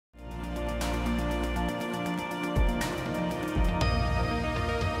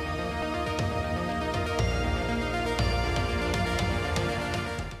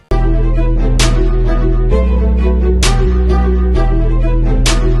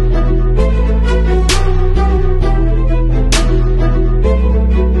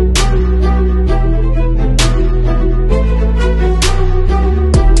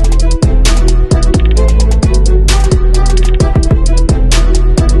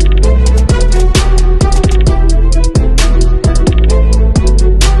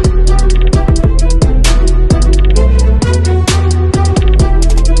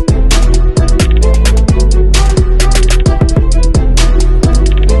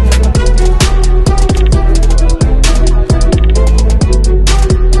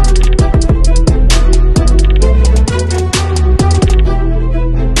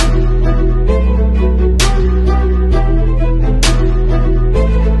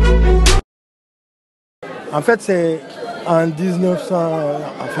En fait, c'est en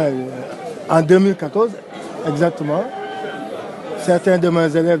 2014, exactement, certains de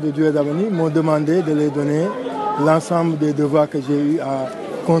mes élèves de durée d'avenir m'ont demandé de leur donner l'ensemble des devoirs que j'ai eu à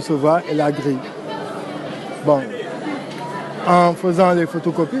concevoir et la grille. Bon, en faisant les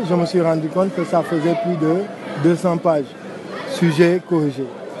photocopies, je me suis rendu compte que ça faisait plus de 200 pages, sujets corrigés.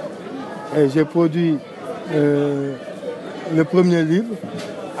 Et j'ai produit le premier livre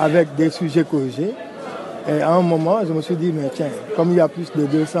avec des sujets corrigés. Et à un moment, je me suis dit, mais tiens, comme il y a plus de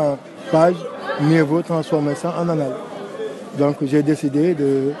 200 pages, mieux vaut transformer ça en annale. Donc j'ai décidé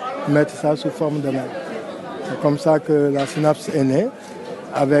de mettre ça sous forme d'annale. C'est comme ça que la synapse est née,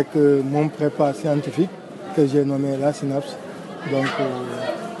 avec mon prépa scientifique que j'ai nommé la synapse. Donc,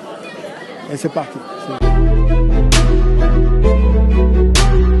 et c'est parti.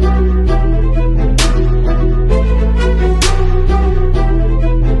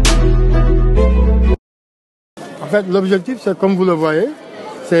 En fait, l'objectif, c'est comme vous le voyez,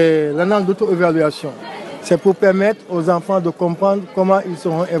 c'est l'annale d'auto-évaluation. C'est pour permettre aux enfants de comprendre comment ils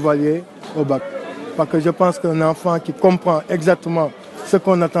seront évalués au bac. Parce que je pense qu'un enfant qui comprend exactement ce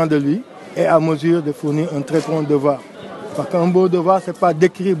qu'on attend de lui est à mesure de fournir un très bon devoir. Parce qu'un beau devoir, ce n'est pas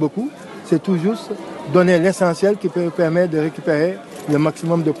d'écrire beaucoup, c'est tout juste donner l'essentiel qui peut permettre de récupérer le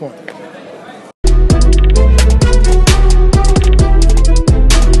maximum de points.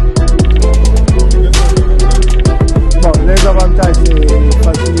 Bon, les avantages, c'est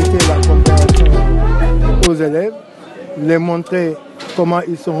faciliter la compréhension aux élèves, les montrer comment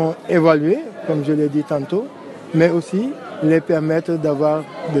ils seront évalués, comme je l'ai dit tantôt, mais aussi les permettre d'avoir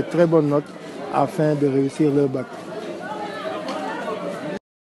de très bonnes notes afin de réussir leur bac.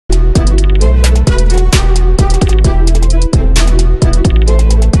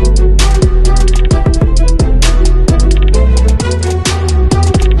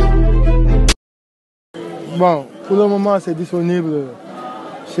 Bon, pour le moment, c'est disponible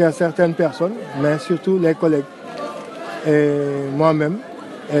chez certaines personnes, mais surtout les collègues et moi-même.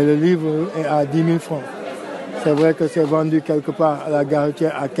 Et le livre est à 10 000 francs. C'est vrai que c'est vendu quelque part à la gare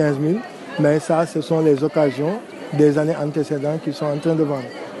routière à 15 000, mais ça, ce sont les occasions des années antécédentes qui sont en train de vendre.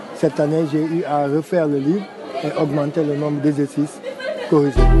 Cette année, j'ai eu à refaire le livre et augmenter le nombre d'exercices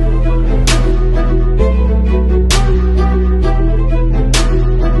corrigés.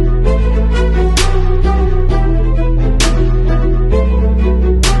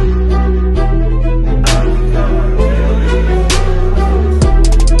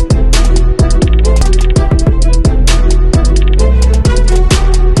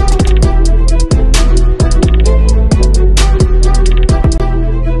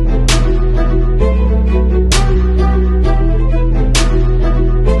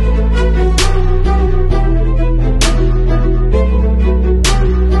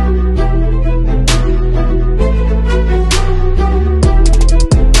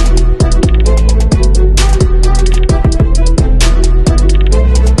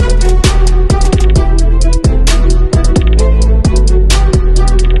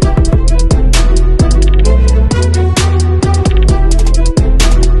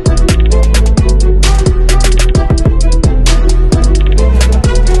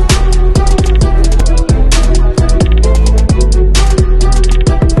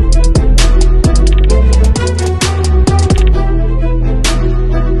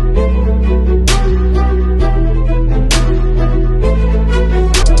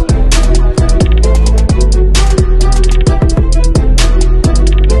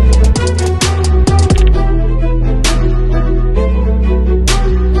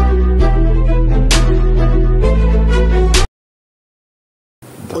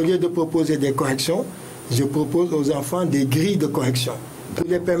 Au lieu de proposer des corrections, je propose aux enfants des grilles de correction pour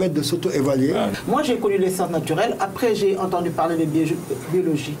les permettre de s'auto-évaluer. Moi, j'ai connu les sciences naturelles. Après, j'ai entendu parler de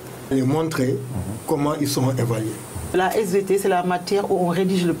biologie. Et montrer comment ils seront évalués. La SVT, c'est la matière où on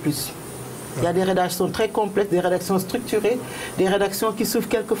rédige le plus. Il y a des rédactions très complexes, des rédactions structurées, des rédactions qui souffrent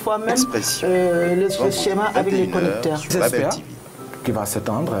quelquefois même le schéma avec les connecteurs. J'espère qu'il va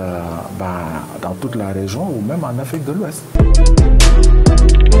s'étendre dans toute la région ou même en Afrique de l'Ouest.